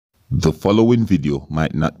The following video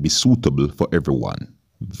might not be suitable for everyone.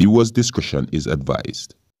 Viewers' discretion is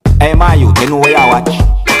advised. Hey, my youth, you know where I watch?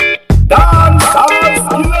 Dancehall,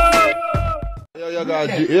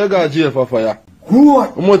 skilla. You got jail for fire.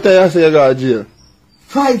 What? How much time you say you got jail?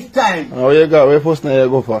 5 times. Oh, you got, where first time you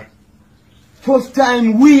go for? First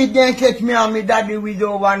time weed then catch me and me daddy with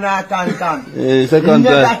over north and town. Second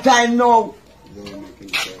Another time now.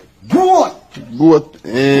 Goat. Goat.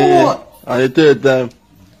 Goat. And the third time?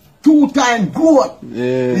 2 times goat.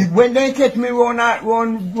 Yeah. When they catch me run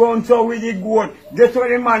so with the goat, that's what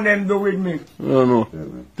the man them do with me. No.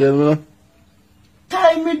 Tell me now.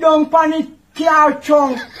 Tie me down pan the car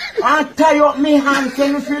trunk and tie up me hands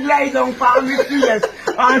and if you lie down pan me face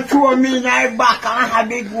and throw me in my back and have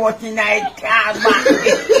the goat in my car back.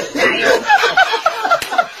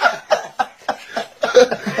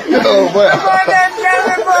 Yo, boy.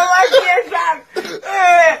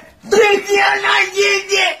 Guilty or not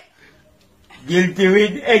guilty? Guilty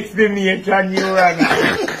with explanation, you run.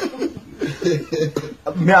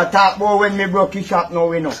 Me a talk about when me broke his shop now,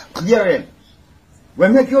 we know. Hear him.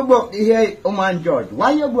 When make you broke the hair, man judge,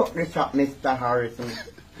 why you broke the shop, Mr. Harrison?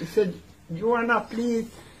 He said, you wanna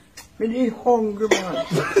please? Me dey hungry, man.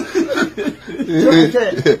 So he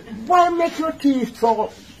said, why make your teeth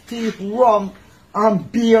rum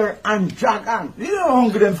and beer and dragon? You don't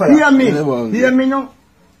hungry them for Hear me now.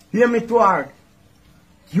 Hear me too hard.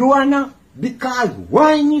 You wanna? Because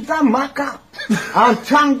wine is a maca. And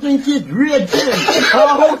chanting is raging.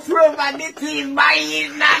 Whosoever the thief buy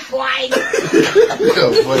is not wine.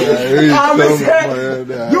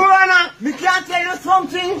 You wanna? We can't tell you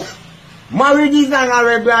something. Marriage is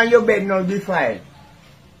honorable and your bed not defiled.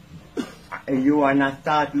 You wanna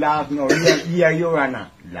start laugh now. Here you wanna.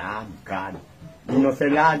 Lord God. You know say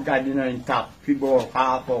Lord God you know in top. People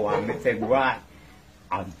half hour. And me say what?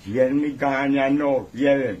 I've jail me gone you know.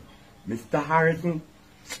 Hear him. Mr. Harrison,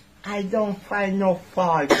 I don't find no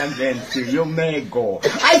fault against you. You may go.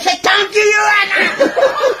 I say thank you, Your Honor.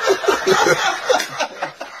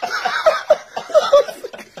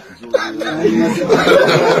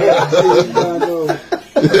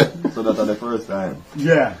 So that's the first time?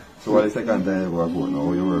 Yeah. So what the second time you go now?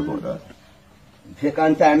 How you work out that?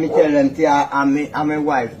 Second time I tell them, say, I'm my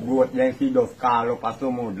wife, go then she just call up a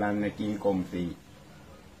some and make him come see.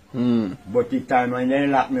 But the time when they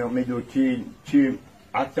lock me up, me do 3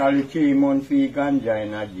 months free ganja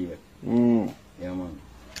in a jail. Yeah, man.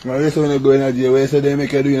 Now this when you go in a jail, where you say they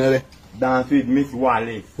make you do in there? Dance with Miss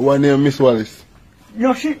Wallace. What name Miss Wallace?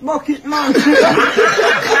 No shit bucket, man.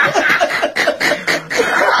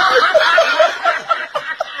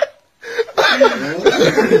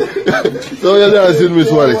 So you dancing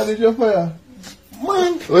Miss Wallace? What did you fire?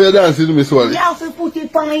 Man. Oh, you dancing Miss Wallace? You have to put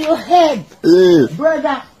it on your head. Yeah.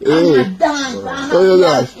 Brother, Yeah. I'm a dance. I'm Oh, you a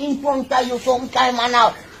dance? in front of you sometime and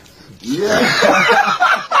out. Yeah.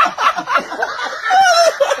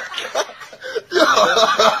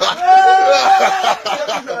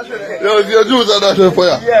 Yo, your juice are not on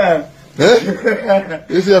fire. Yeah. Eh?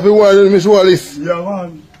 You see if you want Miss Wallace? Yeah,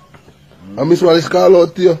 man. And Miss Wallace call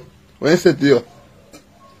out to you. When you say to you?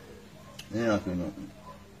 Yeah, nothing.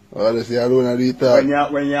 Oh, they say I don't do it all.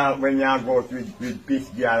 When you go with peace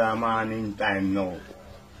girl a man in time now,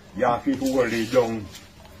 you have to hold it down.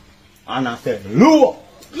 And I say, low!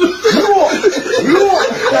 Low!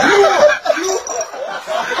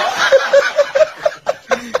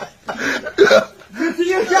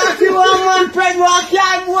 You can't see one man friend walk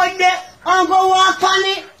yard board there and go walk on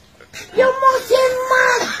it. You must be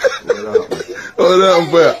mad. Hold on,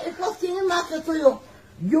 fire. It's nothing matter to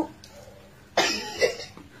you.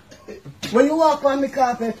 When you walk on the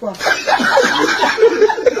carpet, what?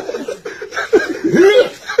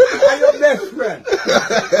 I'm your best friend.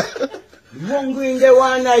 Hungry in the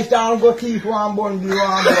one night and go keep one bun, be one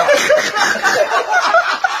bun.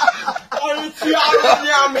 Only chair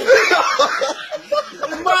near me.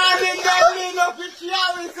 The morning they lean up the chair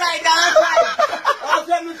inside and outside.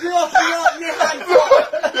 After me close me up my hand.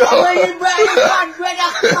 And when you buy the bad brother,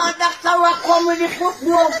 conductor will come with the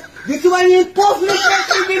football. This one you puff me,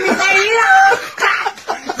 to give me say, you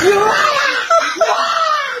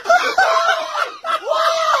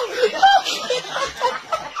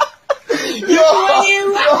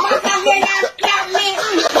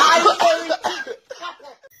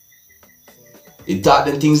You talk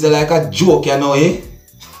them things that like a joke, you know, eh?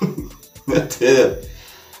 I tell you.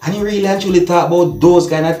 And you really and truly talk about those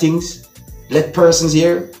kind of things? Let persons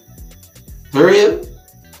hear? For real?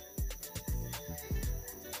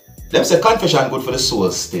 Them say confession good for the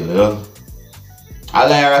soul still, you know? I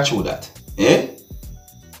lie or I true that. Eh?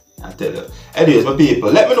 I tell you. Anyways, my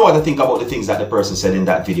people, let me know what you think about the things that the person said in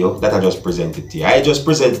that video that I just presented to you. I just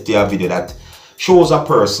presented to you a video that shows a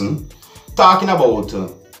person talking about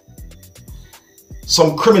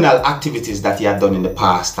some criminal activities that he had done in the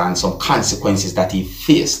past and some consequences that he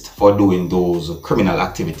faced for doing those criminal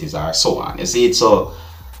activities or so on. You see it? So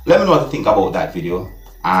let me know what you think about that video,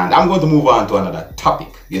 and I'm going to move on to another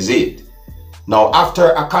topic. You see it? Now,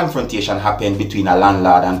 after a confrontation happened between a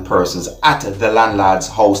landlord and persons at the landlord's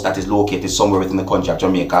house that is located somewhere within the country of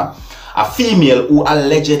Jamaica, a female who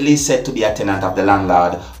allegedly said to be a tenant of the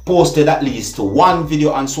landlord posted at least one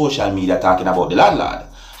video on social media talking about the landlord.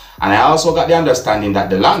 And I also got the understanding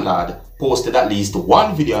that the landlord posted at least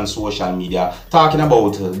one video on social media talking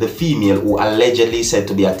about the female who allegedly said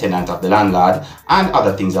to be a tenant of the landlord and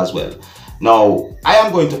other things as well. Now, I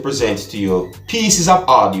am going to present to you pieces of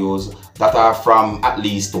audios that are from at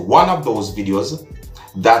least one of those videos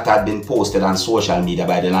that had been posted on social media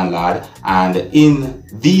by the landlord. And in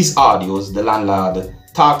these audios, the landlord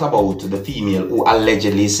talked about the female who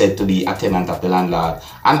allegedly said to be a tenant of the landlord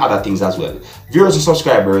and other things as well. Viewers and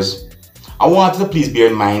subscribers, I want you to please bear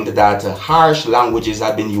in mind that harsh languages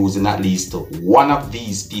have been used in at least one of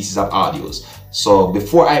these pieces of audios. So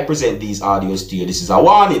before I present these audios to you, this is a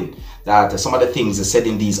warning that some of the things said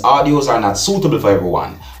in these audios are not suitable for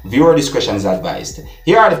everyone. Viewer discretion is advised.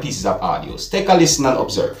 Here are the pieces of audios. Take a listen and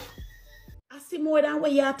observe. I see more than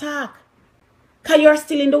what you talk. Because you're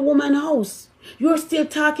still in the woman's house. You're still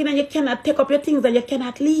talking and you cannot take up your things and you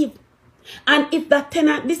cannot leave. And if that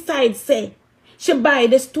tenant decides, say, she buy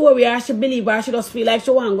the story or she believe or she just feel like she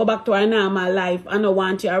want to go back to her normal life and don't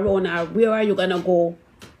want you around her, where are you going to go?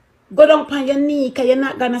 Go down on your knee because you're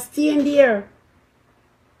not going to stay in there.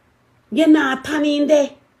 You're not turning in there.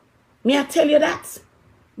 May I tell you that?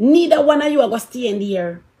 Neither one of you are going to stay in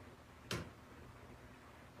there.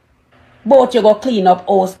 Both you go clean up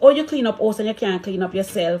house. Or you clean up house and you can't clean up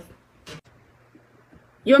yourself.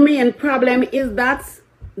 Your main problem is that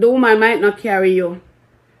the woman might not carry you.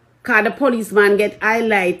 Because the policeman get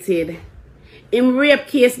highlighted. Him rape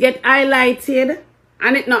case get highlighted.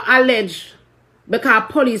 And it not alleged. Because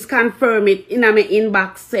police confirm it in my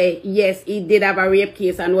inbox say, yes, he did have a rape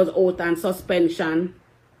case and was out on suspension.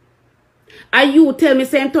 And you tell me,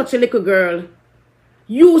 say, touch a little girl.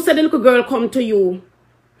 You say the little girl come to you.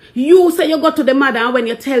 You say you go to the mother, and when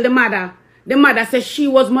you tell the mother says she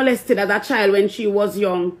was molested as a child when she was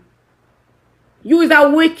young. You is a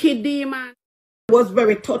wicked demon. It was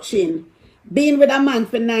very touching. Being with a man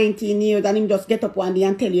for 19 years and him just get up one day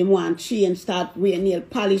and tell you him want change, start wear nail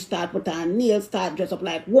polish, start put on nails, start dress up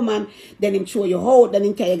like woman, then him show you out, then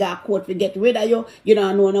him carry you got a court to get rid of you. You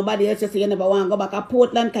don't know nobody else, you say you never want to go back to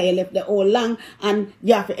Portland because you left the whole long and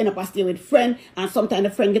you have to end up and stay with friend, and sometimes the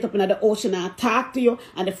friend get up in the ocean and talk to you,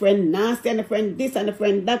 and the friend nasty and the friend this and the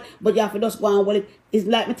friend that, but you have to just go and well, it's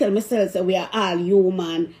like me tell myself, say we are all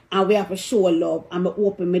human and we have to show love and me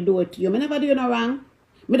open my door to you. I never do you no wrong.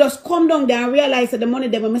 Me just come down there and realize that the money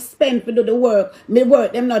them I spend to do the work, me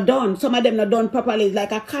work them not done. Some of them not done properly. It's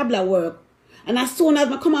like a cobbler work. And as soon as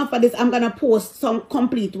I come out for this, I'm gonna post some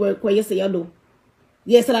complete work where you say you do.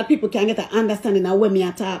 Yes, so that people can get an understanding of what me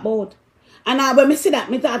I talk about. And when me see that,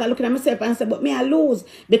 me start looking at myself and say, but me I lose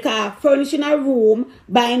because furnishing a room,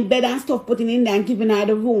 buying bed and stuff, putting in there and giving her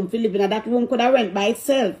the room for living. And that room could have rent by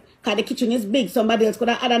itself. Because the kitchen is big. Somebody else could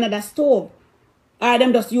have had another stove. Or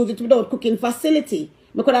them just use it without cooking facility.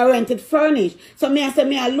 Me could have rented furnished. So me I say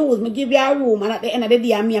me I lose. Me give you a room and at the end of the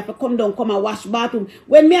day me have to come down, come and wash bathroom.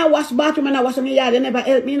 When me I wash bathroom and I wash my yard, they never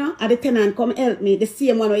help me, you know. And the tenant come help me. The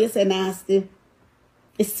same one where you say nasty.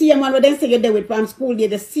 The same one where they say you're there with from school day.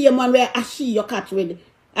 The same one where she you catch with.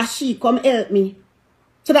 She come help me.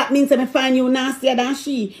 So that means when I find you nastier than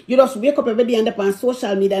she, you just wake up every day and up on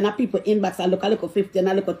social media and have people inbox and look a little 50 and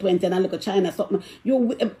a little 20 and a little China something.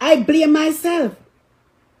 I blame myself.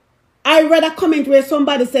 I read a comment where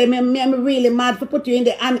somebody say, I'm really mad for put you in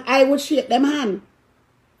there, and I would shake them hand.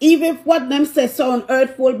 Even if what them say sound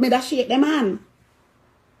hurtful, me that shake them hand.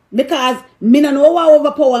 Because me no know what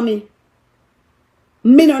overpower me.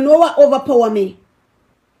 Me no know what overpower me.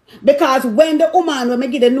 Because when the woman, when me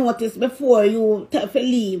give the notice before you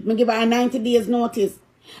leave, me give her a 90 days notice.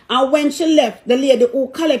 And when she left, the lady who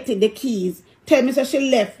collected the keys, tell me so she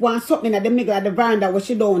left want something at the middle of the veranda where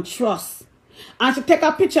she don't trust. And she take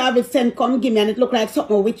a picture of it, send, come give me, and it look like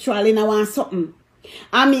something ritual in I want something.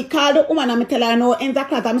 And me call the woman and me tell her, no, in the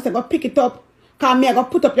class, and me say, go pick it up. Because me I go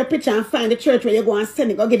put up your picture and find the church where you go and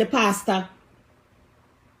send it, go get the pastor.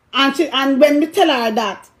 And when me tell her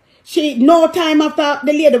that, she, no time after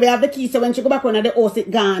the lady will have the key, so when she go back on the house,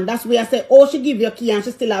 it gone. That's where I say, oh, she give you a key and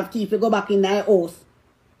she still have key if you go back in the house.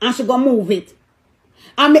 And she go move it.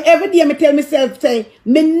 And me every day me tell myself, say,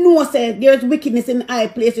 me know say there's wickedness in high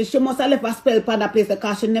places. She must have left a spell for that place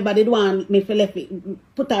because she never did want me to left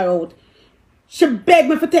it, put her out. She begged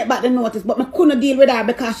me to take back the notice, but me couldn't deal with her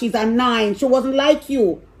because she's a 9. She wasn't like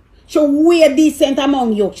you. She way decent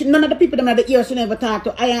among you. None of the people that had the ear she never talked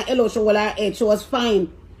to. I and hello, she was her head. She was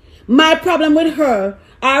fine. My problem with her,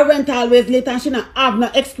 I rent always late and she not have no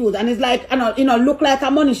excuse. And it's like, you know, look like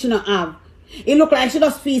her money she not have. It look like she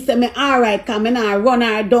just feels me alright, come and I run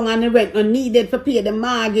her down and the rent not needed to pay the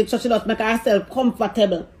mortgage, so she just make herself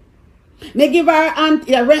comfortable. Me give her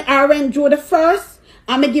rent due the 1st,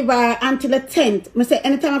 and me give her until the 10th. Me say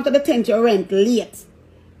anytime after the 10th you rent late.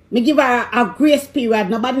 Me give her a grace period,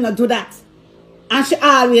 nobody not do that. And she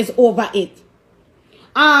always over it.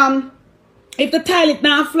 If the toilet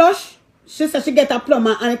now flush, she said she get a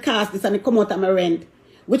plumber and it cost this and it come out of my rent.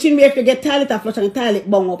 Which in way if you get toilet flush and the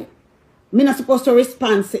toilet bung up, me not supposed to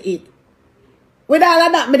respond to it. With all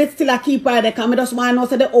of that, me still a keep her there because I just want to know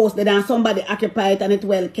so the house there and somebody occupy it and it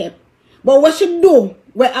well kept. But what she do,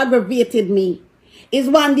 what aggravated me, is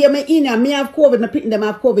one day me in here, me have COVID, me picking them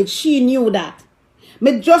have COVID. She knew that.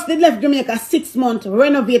 Me just did left Jamaica 6 months,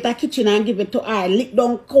 renovate a kitchen and give it to her. Lick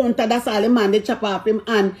down counter, that's all the man, they chop off him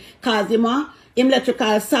hand. Cause him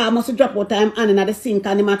electrical saw must drop out of him hand in the sink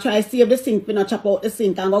and him try to save the sink for not chop out the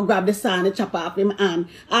sink and go grab the saw and chop off him hand.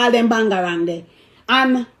 All them bang around there.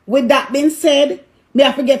 And with that being said, me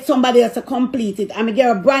have to get somebody else to complete it. And me get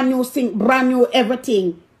a brand new sink, brand new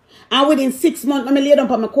everything. And within 6 months, I lay down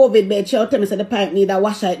on my COVID bed, she'll tell me say the pipe need a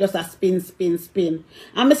washer, it just a spin, spin, spin.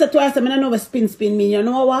 And I said to her, I said, I don't know what spin, spin mean, you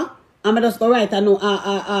know what? And I just go write a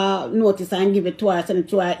notice and give it to her, send it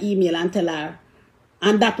to her email and tell her.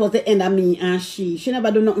 And that was the end of me and she. She never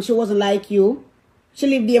do nothing, she wasn't like you. She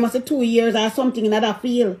lived there must say 2 years or something in that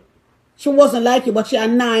field. She wasn't like you, but she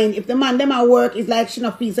had 9. If the man them at work, it's like she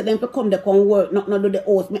not feels so them to come, they come work, not do the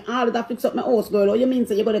house. Me all that fix up my house, girl. What you mean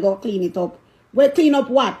say you gotta go clean it up? Well, clean up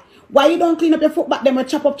what? Why you don't clean up your foot back them or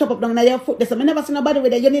chop up down your foot? This I never seen nobody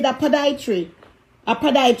with it. You need a podiatry. A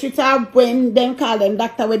podiatrist or when them call them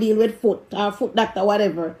doctor we deal with foot or foot doctor,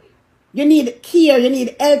 whatever. You need care, you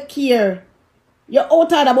need health care. You're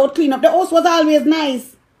out about clean up. The house was always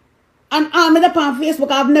nice. And I'm up on Facebook,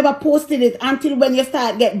 I've never posted it until when you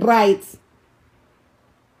start get bright.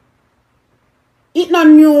 It not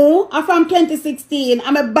new. I'm from 2016.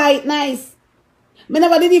 I'm a bite nice. Me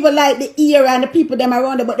never did even like the area and the people them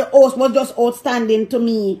around there, but the house was just outstanding to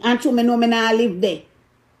me. And true, me know me now live there.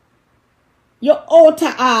 You're out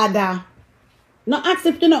of order. No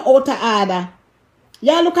accept you no out of order.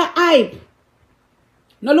 Y'all look at hype.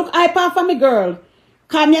 No look hype off for me, girl.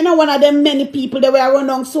 Cause you know one of them many people that were around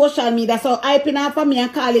on social media. So hyping off for me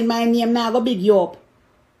and calling my name now go big you up.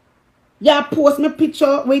 Y'all post me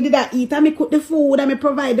picture where did I eat and me cook the food and me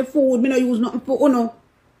provide the food. Me no use nothing for no.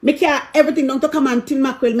 Me carry everything down to come and tin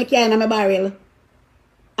mackerel, me carry in my barrel.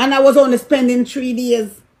 And I was only spending 3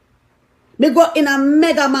 days. Me go in a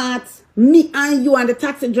mega mart, me and you and the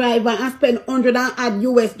taxi driver and spend 100 and add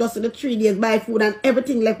US just in the 3 days buy food and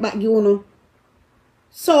everything left back, you know.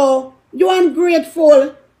 So, you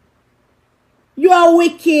ungrateful. You are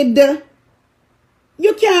wicked.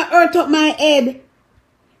 You can't hurt up my head.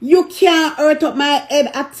 You can't hurt up my head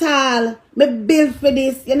at all. Me built for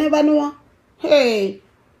this. You never know. Hey.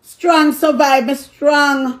 Strong survive, me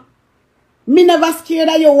strong. Me never scared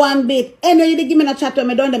of you one bit. Any you did give me a chat when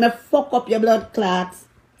me done them, me fuck up your blood clots.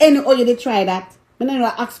 Any you did try that. Me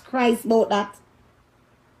never ask Christ about that.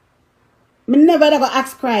 Me never ever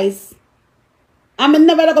ask Christ. And me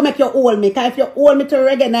never ever make you hold me. Because if you hold me to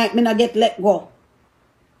reggae night, me not get let go.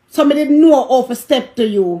 So me didn't know how to step to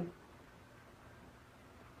you.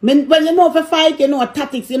 When you know for fight, you know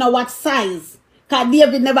tactics, you know what size. Because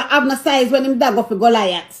David never have no size when him dog off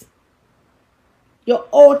Goliath. You're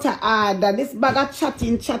out of order. This bag of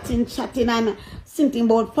chatting and thinking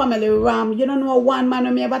about family ram. You don't know one man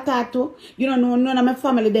when me ever talk to. You don't know none of my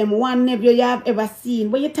family them. One nephew you have ever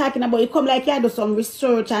seen. What you talking about? You come like you do some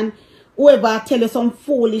research and whoever tell you some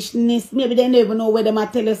foolishness. Maybe they never know where they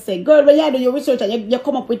might tell you say. Girl, when you do your research and you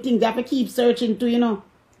come up with things, you have to keep searching too, you know.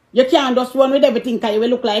 You can't just run with everything because you will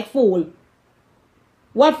look like fool.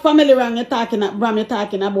 What family rank you talking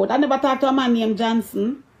about? I never talked to a man named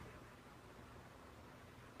Johnson.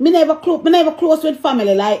 Me never close with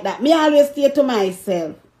family like that. Me always stay to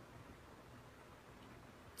myself.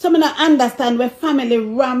 So me not understand where family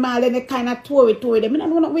ram all any kind of tory them. Me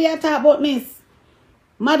don't know what you talk about, miss.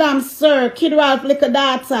 Madam, sir, Kid Ralph, little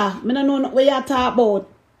daughter. Me don't know what you talk about.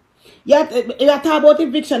 You talk about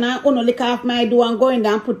eviction and only lick off my door and going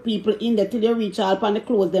down and put people in there till you reach all upon the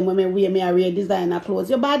clothes them when me wear me a real designer clothes.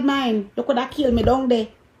 You bad mind. You could have killed me down there.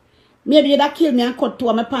 Maybe you that kill me and cut two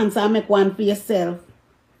of my pants and make one for yourself.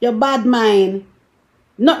 Your bad mind.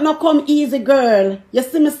 Not no come easy, girl. You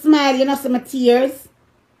see me smile, you not see my tears.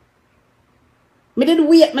 Me did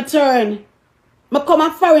wait my turn. Me come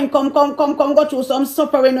and foreign, come go through some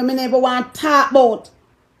suffering that me never want to talk about.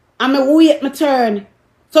 And me wait my turn.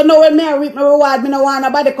 So now when me reap my reward, me no want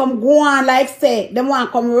nobody come go on like say, them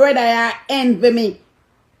want come rather or envy me.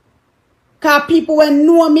 Cause people when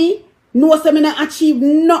know me, know say me not achieve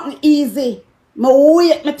nothing easy. Me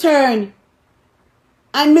wait my turn.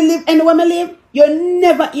 And me live anywhere me live, you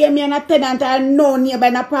never hear me and a tenant or no nearby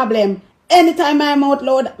no problem. Anytime I'm out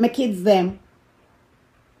loud, my kids them.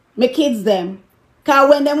 My kids them. Cause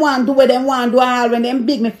when them want do what them want do all, when them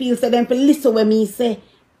big, me feel say them for listen what me say.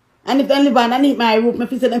 And if they live underneath my roof, me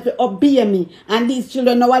feel say them for obey me. And these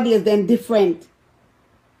children nowadays them different.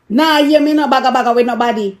 Now hear me no bagga with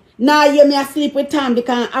nobody. Now hear me asleep with Tom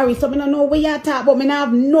because Harry. So me no know where you talk about. Me no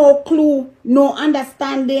have no clue, no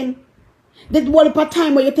understanding. That what a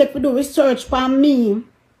time where you take to do research for me.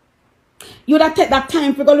 You that take that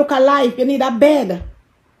time to go look at life. You need a bed.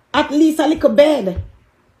 At least a little bed.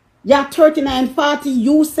 You're 39, 40,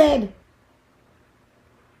 you said.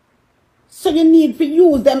 So you need to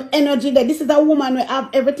use them energy there. This is a woman who have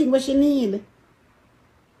everything what she need.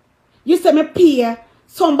 You say me pay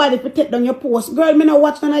somebody to take down your post. Girl, me not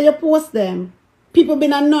watch none of your posts them. People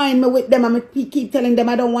been annoying me with them and I keep telling them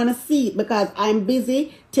I don't want to see it because I'm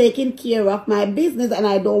busy taking care of my business and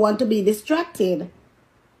I don't want to be distracted.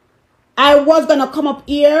 I was going to come up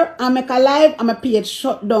here and make a live and my page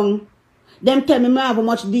shut down. Them tell me I have how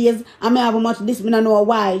much days and I have how much this, me don't know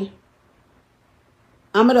why.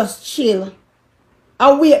 I'm just chill.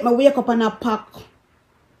 I wake up and I pack.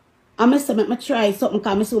 I say make me try something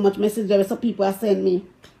because I so much message there so people are sending me.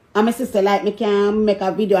 And my sister like me can make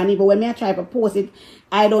a video and even when I try to post it,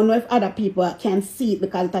 I don't know if other people can see it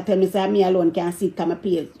because they tell me say me alone can see it because my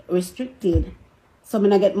page restricted. So I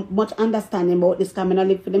don't get much understanding about this because I don't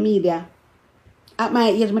live for the media. At my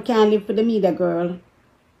age, I can't live for the media, girl.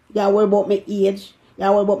 You worry about my age.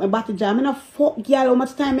 You worry about my body jam. I don't fuck girl how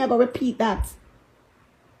much time I go repeat that.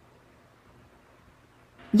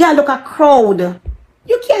 Yeah, look at crowd.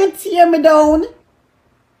 You can't tear me down.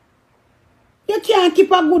 You can't keep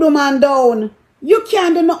a good woman down. You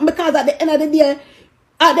can't do nothing because at the end of the day,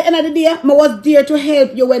 I was there to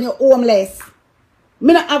help you when you're homeless.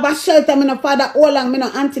 Me not have a shelter, me no father Olang, me no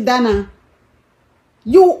Auntie Dana.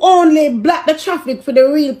 You only block the traffic for the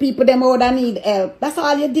real people them who that need help. That's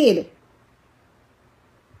all you did.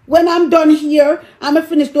 When I'm done here, I'm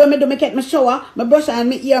finished doing me get my shower, my brush and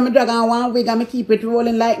my ear, my drag on one wig and me keep it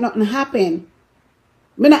rolling like nothing happened.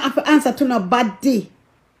 Me not have to answer to nobody.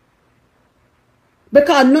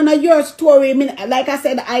 Because none of your story, like I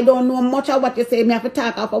said, I don't know much of what you say. Me have to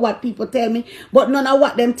talk off of what people tell me. But none of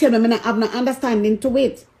what them tell me, I have no understanding to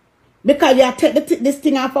it. Because you take this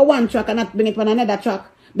thing off of one track and not bring it on another track.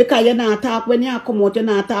 Because you not talk when you come out, you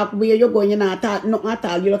not talk where you're going, you not talk nothing at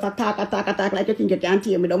all. You just talk like you think you can't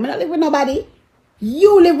hear me down. I don't live with nobody.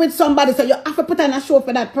 You live with somebody, so you have to put on a show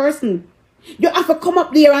for that person. You have to come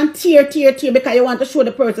up there and tear because you want to show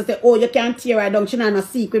the person, say, oh, you can't tear her down, she not a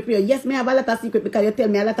secret for you. Yes, me have a lot of secret because you tell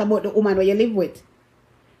me a lot about the woman where you live with.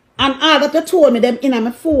 And all that you told me, them in on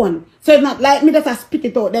my phone. So it's not like me just spit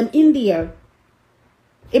it out, them in there.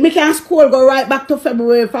 If me can scroll, go right back to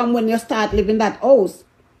February from when you start living that house.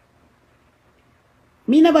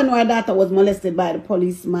 Me never know her daughter was molested by the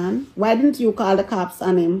policeman. Why didn't you call the cops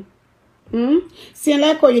on him? Seeing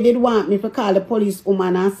like how you did want me to call the police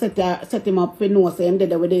woman and set him up for no say him did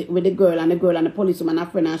with the girl and the police woman a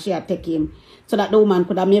friend and she had take him. So that the woman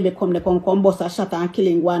could have maybe come bust a shot and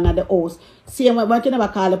killing one at the house. See when you never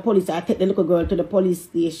call the police, I take the little girl to the police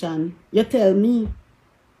station. You tell me.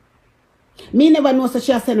 Me never know so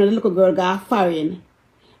she has sent the little girl go foreign.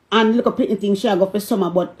 And look up thing she go for summer,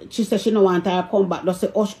 but she said she don't want her to come back. Just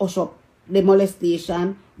say hush up the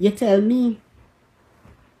molestation. You tell me.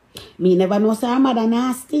 Me never know so her mother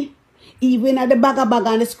nasty. Even at the bag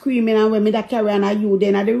and the screaming and when me that carry on you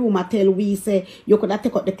then at the room I tell we say you could have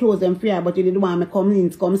take out the clothes and free but you didn't want me come in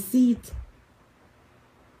come see it.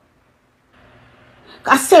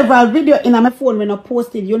 Cause several videos in my phone when I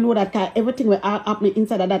posted, you know that everything was happening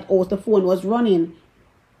inside of that house, the phone was running.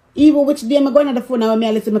 Even which day I go on the phone and when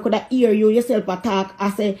I listen, I could hear you yourself attack. I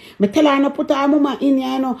say, me tell her not put her mama in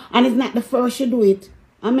here, you know, and it's not the first she do it.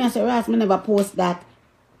 And I say, Ras, me never post that.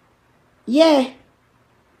 Yeah.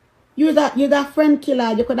 You that friend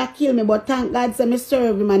killer, you could have killed me, but thank God say me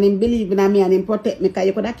serve him and him believe in me and him protect me, because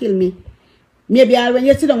you could have killed me. Maybe when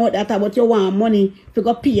you sit down with that about you want money, if you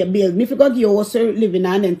go pay a bill, if you go give you house living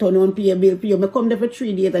and then turn on pay a bill for you, I come there for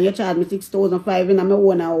 3 days and you charge me 6,500 in my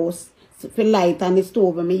own house for light and the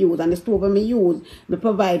stove I use. And the stove I use, I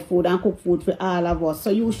provide food and cook food for all of us. So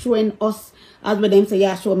you showing us, as with them say,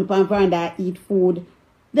 yeah, show me pan veranda, I eat food.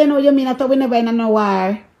 Then what you mean that we never in no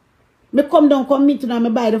war? Me come down, come meet you and I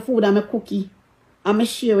buy the food and I cookie. And I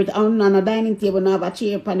share it on a dining table, and I have a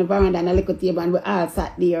chair on the veranda and a little table and we all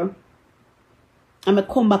sat there. And I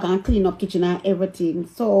come back and clean up kitchen and everything.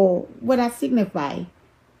 So, what that signify?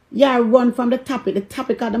 Yeah, run from the topic. The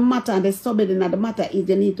topic of the matter and the subheading of the matter is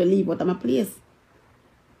you need to leave out of my place.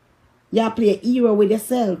 Yeah, play a hero with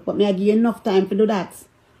yourself, but me I give you enough time to do that.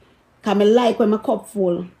 Because I like when my cup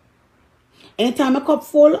full. Anytime my cup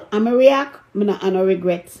full and I react, I no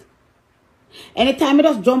regret. Anytime I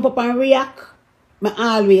just jump up and react,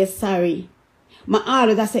 I always sorry. I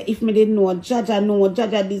always say, if me didn't know,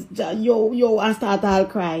 Jaja this, yo, and start all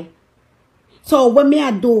cry. So when me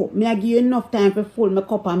I do, me I give you enough time to fill my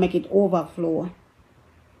cup and make it overflow.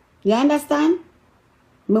 You understand?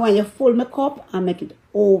 Me want you fill my cup and make it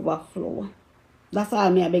overflow. That's all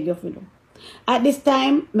me I beg you to do. At this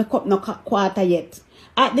time, my cup no quarter yet.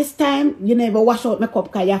 At this time, you never wash out my cup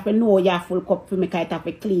because you have to know you have full cup for me because it have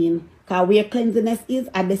to clean. Because where cleanliness is,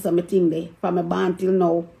 at this is my thing there. From my barn till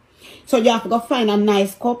now. So you have to go find a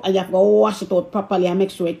nice cup and you have to go wash it out properly and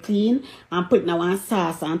make sure it clean and put it in one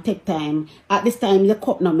sauce and take time. At this time, the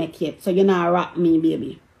cup not make yet. So you not rock me,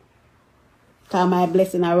 baby. Because my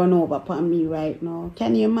blessing I run over upon me right now.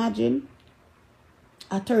 Can you imagine?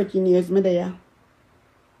 At 13 years, me there.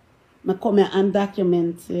 I come here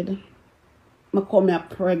undocumented. I come here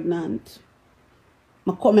pregnant.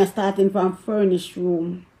 I come here starting from furnished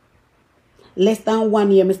room. Less than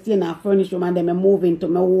 1 year, I stay in a furnished room and then I move into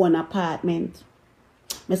my own apartment.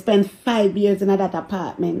 I spend 5 years in that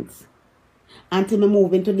apartment. Until I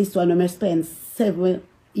move into this one, I spend 7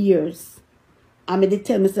 years. And I did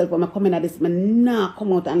tell myself when I come in at this, I not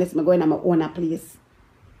come out unless I go in my own place.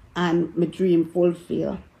 And my dream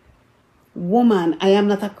fulfill. Woman, I am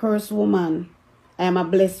not a cursed woman. I am a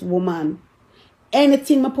blessed woman.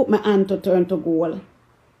 Anything I put my hand to turn to gold.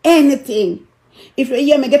 Anything. If you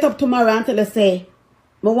hear me get up tomorrow and tell you say,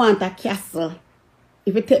 I want a castle.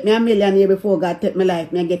 If it take me $1 million years before God take my life,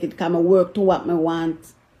 I get it because I work to what I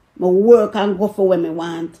want. I work and go for what I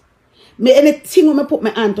want. Me anything when I put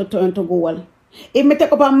my hand to turn to gold. If me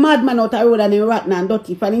take up a madman out the road and he rotten and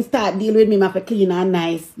dirty, if I didn't start deal with me, I have to clean and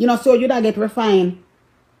nice. You know, so you don't get refined.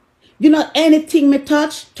 You know, anything me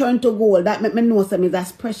touch, turn to gold. That make me know some is a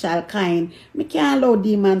special kind. Me can't allow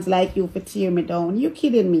demons like you to tear me down. You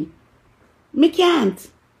kidding me? Me can't.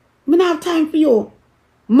 Me not have time for you.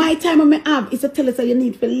 My time I have is to tell you so you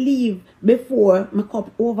need to leave before my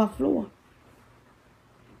cup overflow.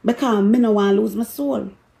 Because me no want to lose my soul.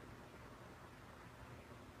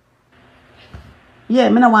 Yeah,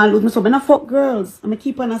 me no want to lose my soul. Me no fuck girls. And me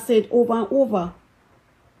keep on say it over and over.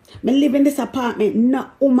 Me live in this apartment.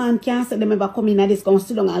 No woman can say them ever come in and this come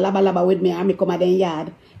sit down and laba with me and me come at the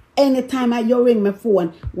yard. Anytime you ring my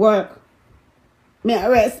phone, work. Me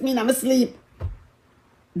rest, me not sleep.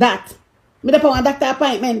 That. Me dey on doctor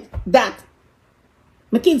appointment. That.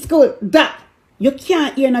 My kids school. That. You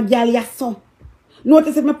can't hear no girl yes so.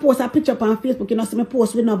 Notice if me post a picture on Facebook, you know, see me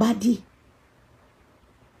post with nobody.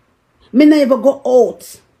 Me never go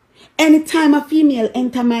out. Anytime a female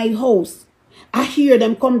enter my house, I hear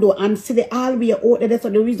them come door and see the hallway out there. So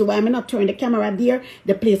the reason why I'm not turn the camera there,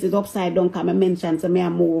 the place is upside down because I mentioned so me I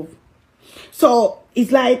move. So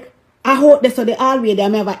it's like I hope that so the hallway there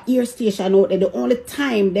I have an ear station out there. The only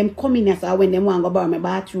time them come in is when them want to go borrow my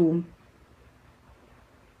bathroom.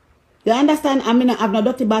 You understand? I mean, I have no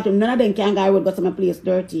dirty bathroom. None of them can go to my place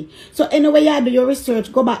dirty. So anyway, you do your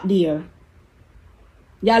research, go back there.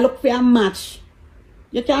 You look for a match.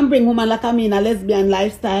 You can't bring woman like me in a lesbian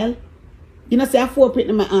lifestyle. You know, say a 4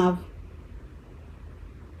 print I have.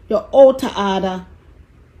 You're out of order.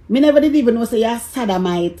 Me never did even know say you're a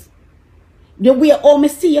sodomite. The way how me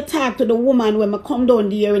see you talk to the woman when I come down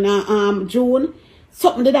there in June,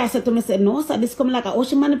 something that I said to me said, no, sir, this come like how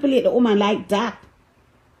she manipulate the woman like that.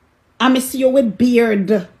 And me see you with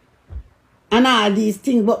beard and all these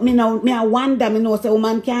things, but me I wonder, me know say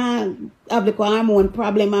woman can have the hormone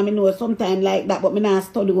problem and me know sometimes like that, but me not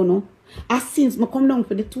study, you know. As since me come down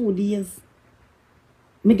for the 2 days,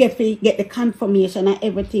 me get the confirmation and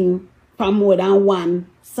everything from more than one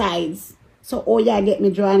sides. So oh yeah, get me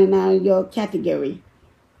drawn in your category.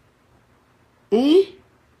 Eh?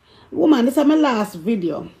 Woman, this is my last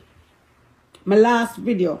video. My last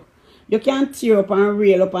video. You can't tear up and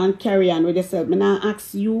rail up and carry on with yourself. Me now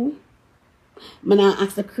ask you I not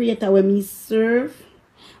ask the creator when me serve.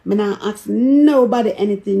 I not ask nobody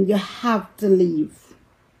anything. You have to leave.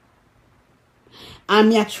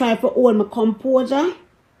 And I try to hold my composure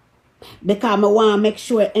because I want to make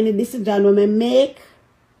sure any decision when I make,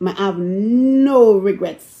 I have no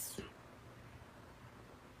regrets.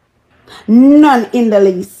 None in the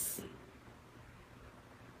least.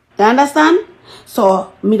 You understand?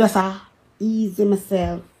 So, me just easy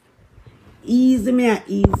myself. Easy me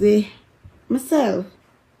easy myself.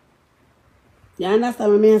 You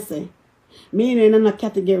understand what I say? Me and you in a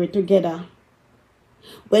category together.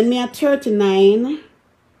 When me at 39,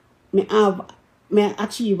 me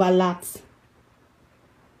achieve a lot.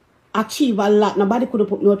 Achieve a lot. Nobody could have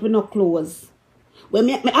put me out with no clothes. When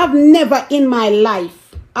me I've never in my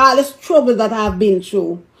life, all the struggles that I've been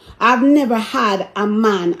through, I've never had a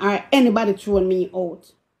man or anybody throwing me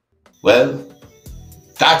out. Well,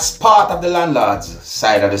 that's part of the landlord's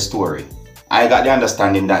side of the story. I got the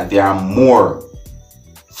understanding that there are more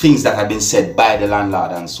things that have been said by the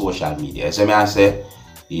landlord on social media. So I say,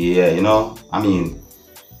 yeah, you know, I mean,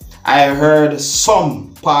 I heard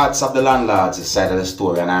some parts of the landlord's side of the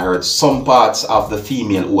story, and I heard some parts of the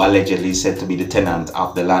female who allegedly said to be the tenant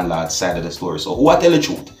of the landlord's side of the story. So who I tell the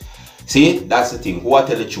truth? See, that's the thing. Who I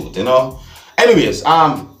tell the truth, you know? Anyways,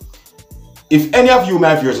 if any of you,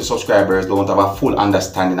 my viewers and subscribers, don't have a full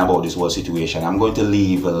understanding about this whole situation, I'm going to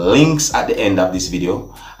leave links at the end of this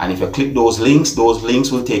video. And if you click those links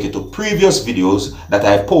will take you to previous videos that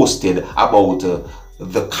I posted about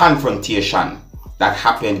the confrontation that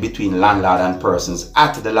happened between landlord and persons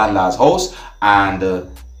at the landlord's house, and the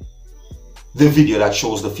video that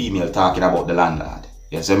shows the female talking about the landlord.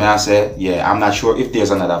 Yes, so I say, yeah, I'm not sure if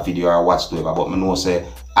there's another video or whatsoever, but I know say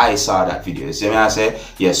I saw that video. You see me I say,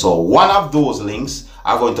 yeah, so one of those links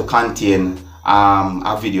are going to contain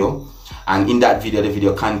a video, and in that video, the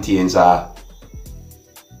video contains a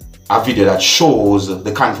video that shows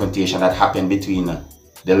the confrontation that happened between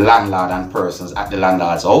the landlord and persons at the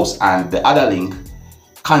landlord's house, and the other link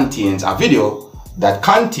contains a video that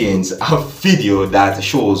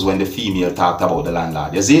shows when the female talked about the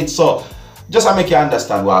landlord. You see it? So just to make you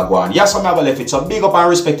understand what I go on. Yes, I'm never left it. So big up and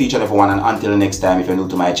respect each and everyone, and until next time, if you're new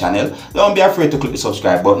to my channel, don't be afraid to click the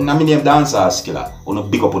subscribe button. I'm name Dancehall Skilla. Wanna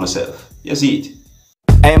big up on yourself. You see it?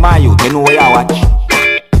 Hey man, you know where you watch?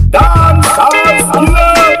 Dancehall Skilla.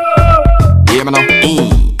 Yeah, man.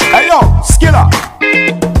 Hey yo, Skilla.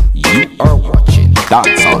 You are watching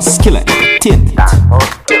Dancehall Skilla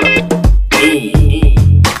tenant.